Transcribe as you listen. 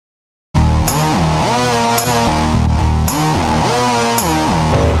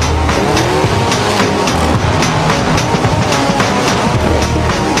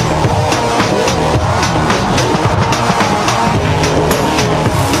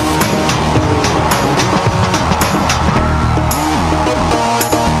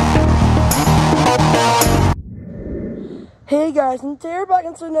today we're back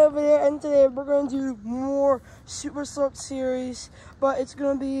into another video, and today we're going to do more Super Slurp series, but it's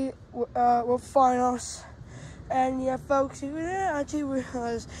going to be with finals. And yeah, folks, you didn't actually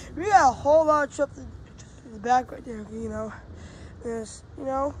realize we got a whole lot of trips in the back right there, you know. Yes, you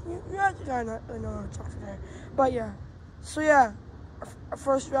know, you actually kind of really know how to talk there. But yeah, so yeah, our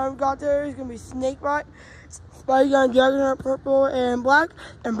first round we got there is going to be Snake Bite, Spidey Gun, Dragon, Purple, and Black,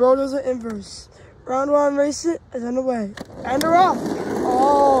 and Bulldozer Inverse. Round one racing is underway. And they're off.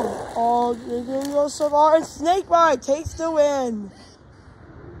 They're going to go so far. And Snake Bite takes the win.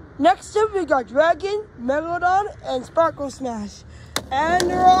 Next up, we got Dragon, Megalodon, and Sparkle Smash. And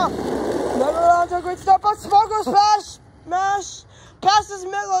they're off. Megalodon took a great start, but Sparkle Smash passes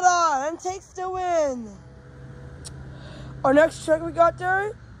Megalodon and takes the win. Our next track we got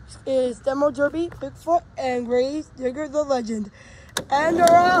there is Demo Derby, Bigfoot, and Grave Digger the Legend. And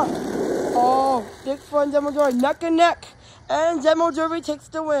they're off. Bigfoot and Demo Derby neck and neck, and Demo Derby takes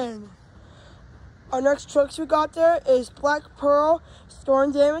the win. Our next trucks we got there is Black Pearl,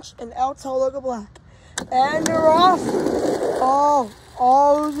 Storm Damage, and El Toro Black. And they're off. Who's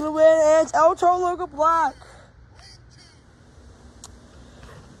gonna win? And it's El Toro Black.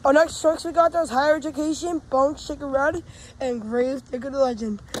 Our next trucks we got there is Higher Education, Bone Shaker Red, and Grave Digger the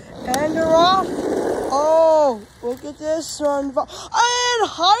Legend. And they're off. Look at this one. And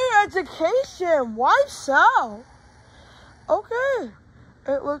Higher Education. Why so? Okay.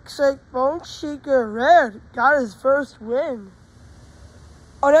 It looks like Bone Shaker Red got his first win.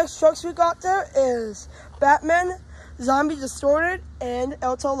 Our next trucks we got there is Batman, Zombie Distorted, and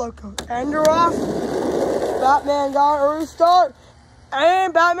El Loco. And they're off. Batman got an early start.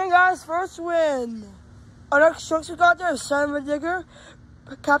 And Batman got his first win. Our next trucks we got there is Son of a Digger,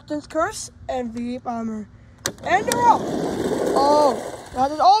 Captain's Curse, and V8 Bomber. And they're off.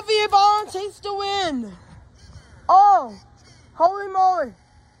 V8 Bomber takes the win. Holy moly.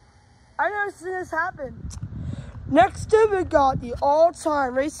 I never seen this happen. Next up, we got the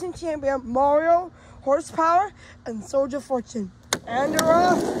all-time racing champion, Mario, Horsepower, and Soldier Fortune. And they're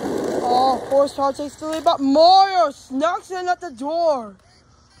off. Horsepower takes the lead, but Mario snucks in at the door.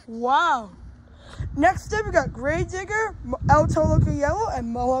 Wow. Next up, we got Grave Digger, El Toro Yellow, and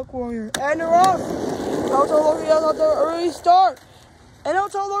Mohawk Warrior. And they're off. El Toro Yellow at the early start. And El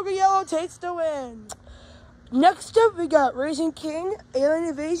Toro Yellow takes the win. Next up, we got Racing King, Alien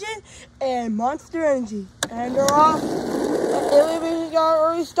Invasion, and Monster Energy. And they're off. Alien Invasion got an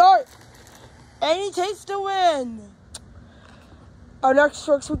early start. And he takes the win. Our next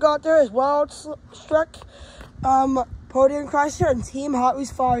trucks we got there is Wild Struck, Podium Crasher, and Team Hot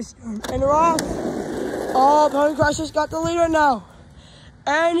Wheels Firestorm. And they're off. Podium Crasher's got the lead right now.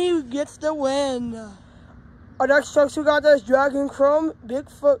 And he gets the win. Our next trucks we got there is Dragon Chrome,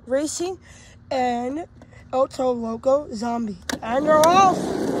 Bigfoot Racing, and El Loco Zombie. And they're off.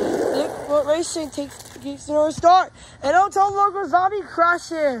 Bigfoot Racing takes another start. And El Loco Zombie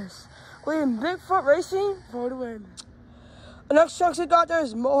crashes, leading Bigfoot Racing for the win. The next trucks we got there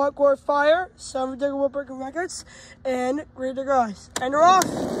is Mohawk War Fire, Son of a Digger Woodpecker Records, and Grave Digger Ice. And they're off.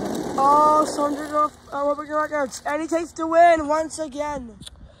 Son of a Digger Woodpecker Records. And he takes the win once again.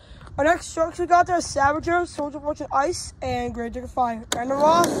 Our next trucks we got there is Savager, Soldier Fortune Ice, and Grave Digger Fire. And they're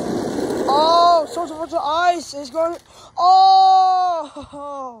off. Soldier Fortune Ice is going.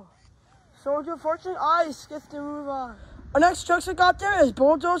 Soldier Fortune Ice gets to move on. Our next trucks we got there is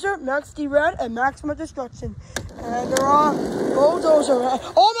Bulldozer, Max D Red, and Maximum Destruction. And they're off. Bulldozer Red.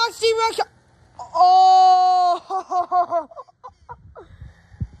 Max D Red.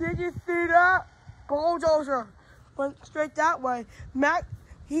 Did you see that? Bulldozer went straight that way.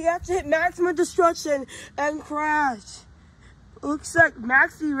 He had to hit Maximum Destruction and crash. Looks like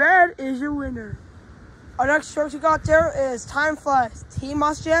Max D Red is your winner. Our next trucks we got there is Time Flies, Team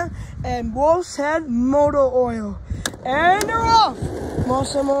Mustang, and Wolf's Head Motor Oil. And they're off.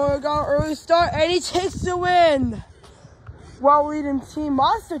 Mustang Motor got an early start, and he takes the win while leading Team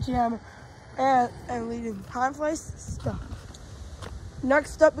Monster Jam and leading Time Flies stuff.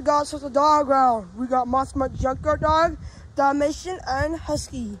 Next up, we got the dog round. We got Monster Junkyard Dog, Dalmatian, and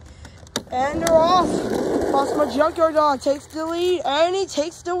Husky. And they're off. Monster Junkyard Dog takes the lead, and he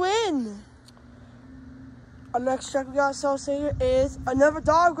takes the win. Our next track we got associated is another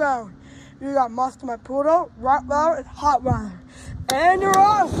dog round. We got Monster Poodle, Rottweiler, and Hot Rider. And they're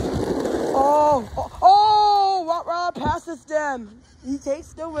off. Rottweiler passes them. He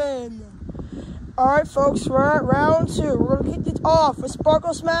takes the win. Alright folks, we're at round two. We're going to kick it off with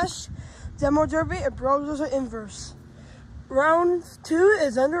Sparkle Smash, Demo Derby, and Bulldozer Inverse. Round two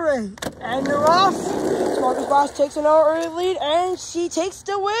is underway. And they're off. Sparkle Smash takes an early lead, and she takes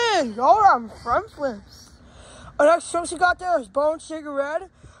the win. Go on front flips. Our next trucks we got there is Bone Shaker Red,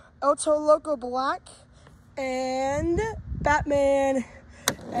 El Toro Loco Black, and Batman.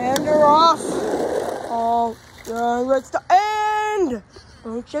 And they're off. All right, and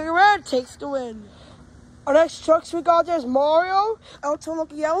Bone Shaker Red takes the win. Our next trucks we got there is Mario, El Toro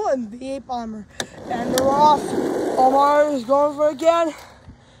Loco Yellow, and V8 Bomber. And they're off. Mario is going for it again.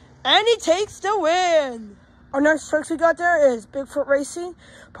 And he takes the win. Our next trucks we got there is Bigfoot Racing,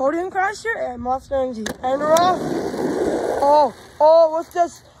 Podium Crasher, and Monster Energy. And they're off. What's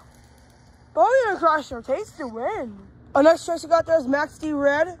this? Podium Crasher takes the win. Our next trucks we got there is Max D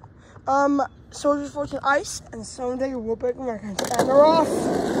Red, Soldier Fortune Ice, and Someday Will Breaking Records. And they're off.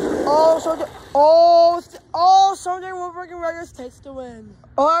 Someday Will Breaking Records takes the win.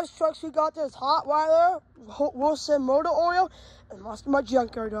 Our next trucks we got there is Hot Wilder, Wilson Motor Oil, and Monster My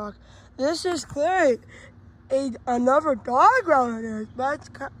Junkyard Dog. This is clearly another dog around there.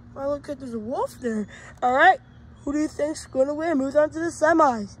 I look at there's a wolf there. All right, who do you think's gonna win? Moves on to the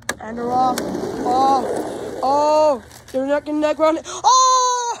semis, and they're off. They're neck and neck running.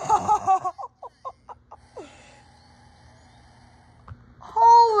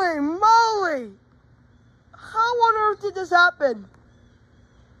 Holy moly! How on earth did this happen?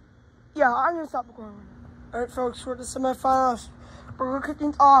 Yeah, I'm gonna stop recording. All right, folks, we're at the semifinals. We're gonna kick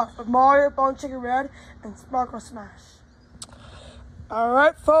things off with Mario, Bone Shaker Red, and Sparkle Smash. All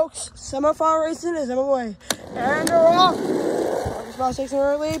right, folks, semifinal racing is underway, and they're off. Sparkle Smash takes an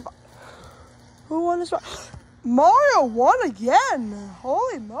early lead. Who won this one? Mario won again.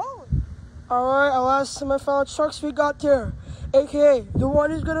 Holy moly! All right, our last semifinal trucks we got here, aka the one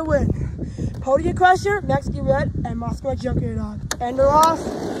who's gonna win. Podium Crasher, Max D Red, and Moscow Junkyard Dog. And they're off.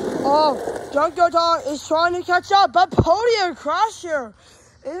 Junkyard Dog is trying to catch up, but Podium Crasher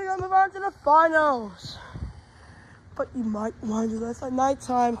is going to move on to the finals. But you might want to do this at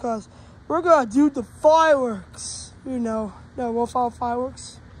nighttime because we're going to do the fireworks. You know, we'll follow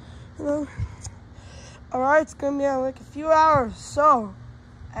fireworks. You know. All right, it's going to be in like a few hours. So,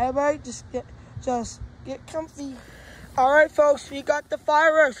 everybody just get comfy. All right, folks, we got the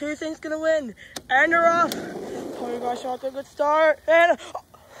fireworks. Who do you think's going to win? And they're off. Podium Crasher off to a good start. And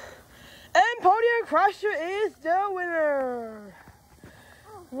Podium Crasher is the winner.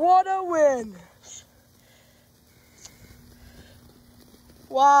 What a win.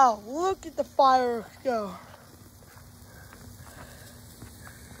 Wow, look at the fireworks go.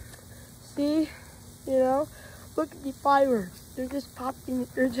 See, look at the fireworks. They're just popping,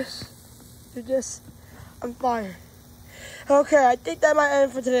 they're just on fire. Okay, I think that might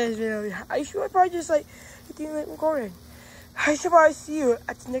end for today's video. I should probably just continue recording. I should probably see you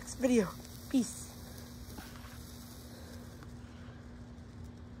at the next video. Peace.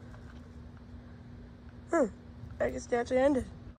 I guess they actually ended.